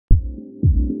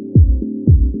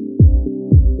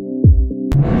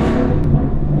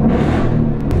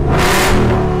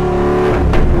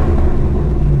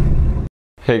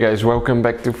Hey guys, welcome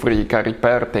back to Free Car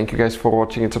Repair. Thank you guys for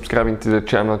watching and subscribing to the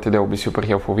channel. Today will be super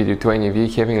helpful video to any of you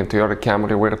having a Toyota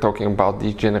Camry. We're talking about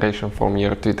this generation from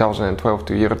year 2012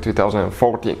 to year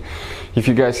 2014. If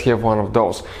you guys have one of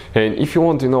those, and if you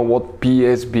want to know what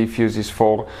PSB fuse is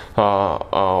for,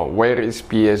 where is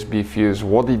PSB fuse,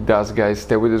 what it does, guys,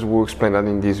 stay with us. We'll explain that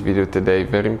in this video today.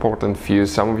 Very important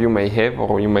fuse. Some of you may have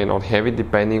or you may not have it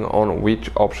depending on which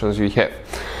options you have.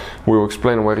 We'll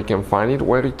explain where you can find it,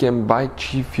 where you can buy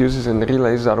cheap fuses and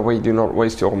relays, that way you do not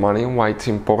waste your money, why it's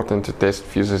important to test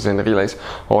fuses and relays.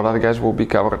 All that, guys, will be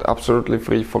covered absolutely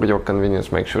free for your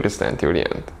convenience. Make sure to stay until the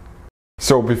end.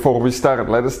 So before we start,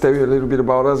 let us tell you a little bit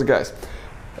about us, guys.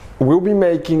 We'll be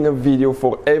making a video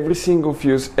for every single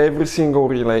fuse, every single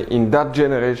relay in that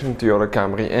generation Toyota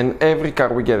Camry and every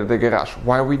car we get at the garage.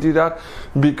 Why we do that?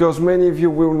 Because many of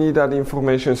you will need that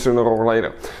information sooner or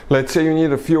later. Let's say you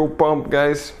need a fuel pump,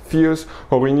 guys, fuse,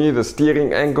 or you need a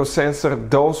steering angle sensor.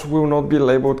 Those will not be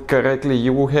labeled correctly.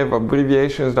 You will have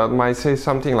abbreviations that might say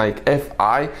something like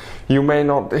FI. You may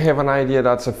not have an idea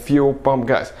that's a fuel pump,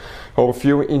 guys, or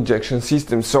fuel injection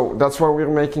system. So that's why we're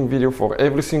making video for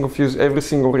every single fuse, every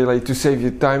single relay, to save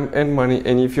you time and money.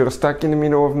 And if you're stuck in the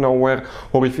middle of nowhere,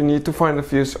 or if you need to find a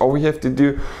fuse, all we have to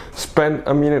do, spend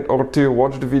a minute or two,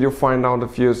 watch the video, find out the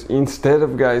fuse, instead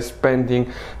of, guys,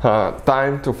 spending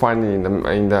time to find it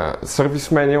in the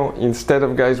service manual, instead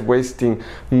of, guys, wasting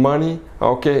money,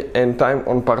 okay, and time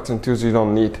on parts and tools you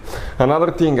don't need.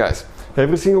 Another thing, guys,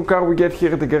 every single car we get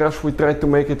here at the garage, we try to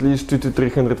make at least 200 to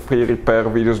 300 free repair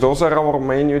videos. Those are our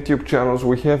main YouTube channels.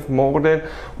 We have more than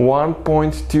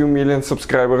 1.2 million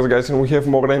subscribers, guys, and we have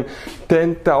more than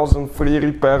 10,000 free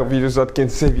repair videos that can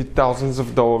save you thousands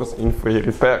of dollars in free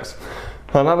repairs.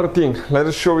 Another thing, let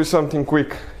us show you something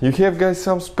quick. You have, guys,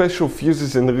 some special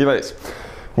fuses and relays.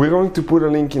 We're going to put a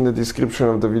link in the description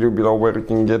of the video below where you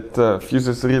can get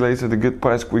fuses, relays at a good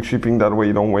price, quick shipping, that way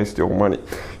you don't waste your money.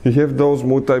 You have those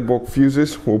multi-block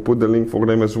fuses, we'll put the link for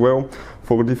them as well,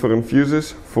 for different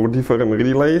fuses, for different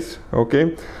relays,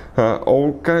 okay?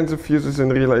 All kinds of fuses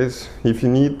and relays. If you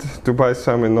need to buy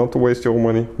some and not to waste your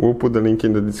money, we'll put the link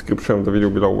in the description of the video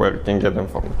below where you can get them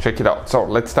from. Check it out. So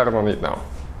let's start on it now.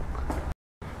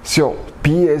 So,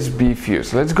 PSB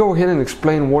fuse. Let's go ahead and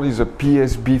explain what is a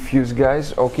PSB fuse,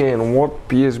 guys, okay, and what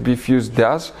PSB fuse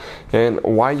does and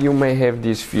why you may have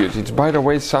this fuse. It's, by the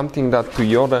way, something that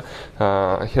Toyota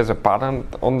has a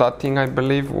patent on that thing, I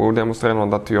believe. We'll demonstrate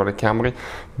on that Toyota Camry.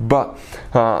 But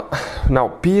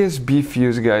now, PSB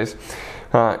fuse, guys,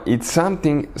 it's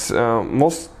something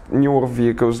most newer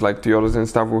vehicles like Toyotas and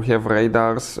stuff will have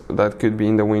radars that could be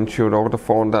in the windshield or the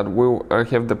phone that will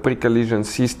have the pre-collision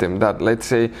system, that, let's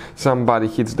say, somebody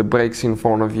hits the brakes in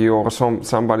front of you or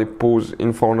somebody pulls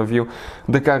in front of you,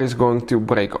 the car is going to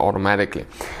brake automatically.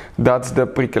 That's the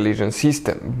pre-collision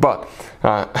system. But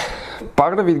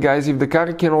part of it, guys, if the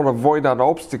car cannot avoid that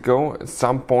obstacle, at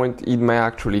some point it may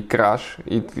actually crash.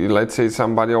 Let's say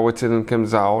somebody all of a sudden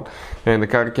comes out and the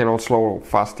car cannot slow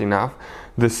fast enough.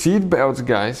 The seat belts,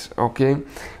 guys, okay,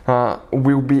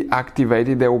 will be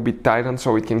activated. They will be tightened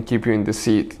so it can keep you in the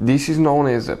seat. This is known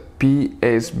as a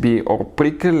PSB, or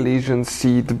pre-collision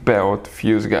seat belt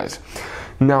fuse, guys.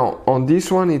 Now on this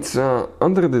one, it's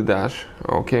under the dash,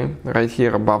 okay, right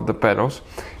here above the pedals.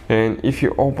 And if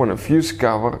you open a fuse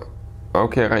cover,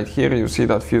 okay, right here you see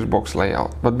that fuse box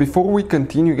layout. But before we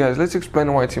continue, guys, let's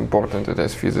explain why it's important to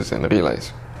test fuses and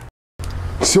relays.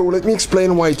 So let me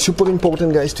explain why it's super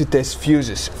important, guys, to test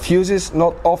fuses. Fuses,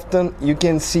 not often you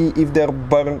can see if they're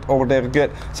burnt or they're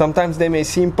good. Sometimes they may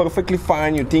seem perfectly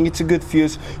fine, you think it's a good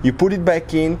fuse, you put it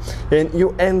back in, and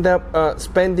you end up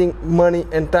spending money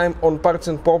and time on parts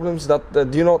and problems that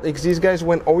do not exist, guys,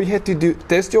 when all you had to do,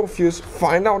 test your fuse,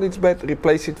 find out it's bad,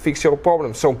 replace it, fix your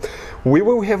problem. So we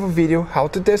will have a video how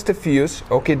to test a fuse,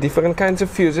 okay, different kinds of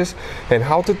fuses, and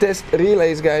how to test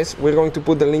relays, guys. We're going to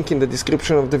put the link in the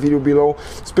description of the video below,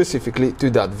 specifically to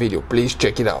that video. Please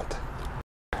check it out.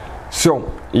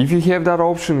 So if you have that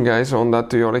option, guys, on that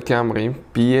Toyota Camry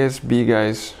PSB,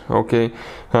 guys, okay,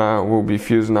 will be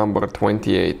fuse number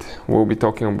 28. We'll be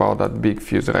talking about that big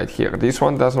fuse right here. This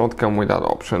one does not come with that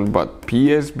option, but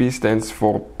PSB stands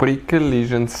for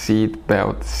pre-collision seat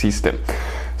belt system.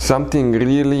 Something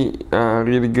really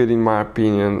really good in my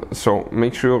opinion. So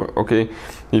make sure, okay,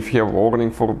 if you have ordering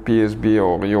for PSB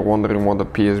or you're wondering what the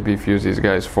PSB fuse is,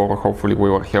 guys, for, hopefully we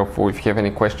were helpful. If you have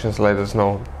any questions, let us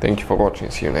know. Thank you for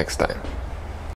watching. See you next time.